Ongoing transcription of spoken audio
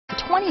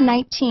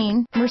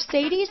2019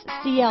 Mercedes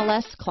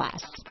CLS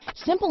class.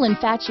 Simple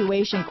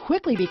infatuation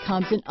quickly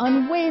becomes an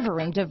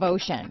unwavering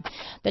devotion.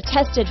 The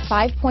tested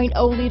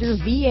 5.0-liter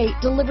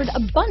V8 delivered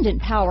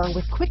abundant power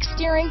with quick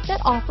steering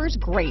that offers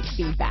great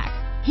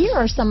feedback. Here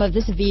are some of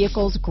this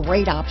vehicle's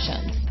great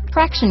options: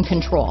 traction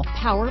control,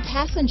 power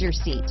passenger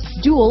seat,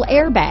 dual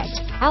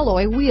airbags,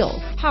 alloy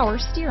wheels, power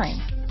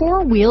steering,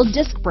 four-wheel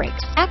disc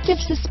brakes, active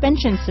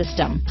suspension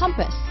system,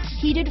 compass,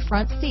 heated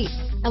front seats,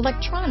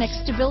 electronic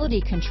stability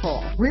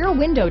control, rear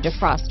window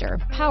defroster,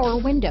 power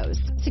windows,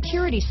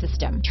 security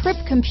system, trip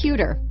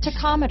computer,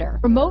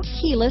 tachometer, remote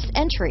keyless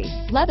entry,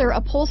 leather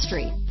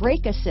upholstery,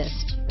 brake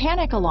assist,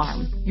 panic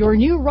alarm. Your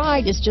new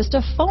ride is just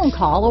a phone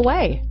call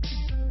away.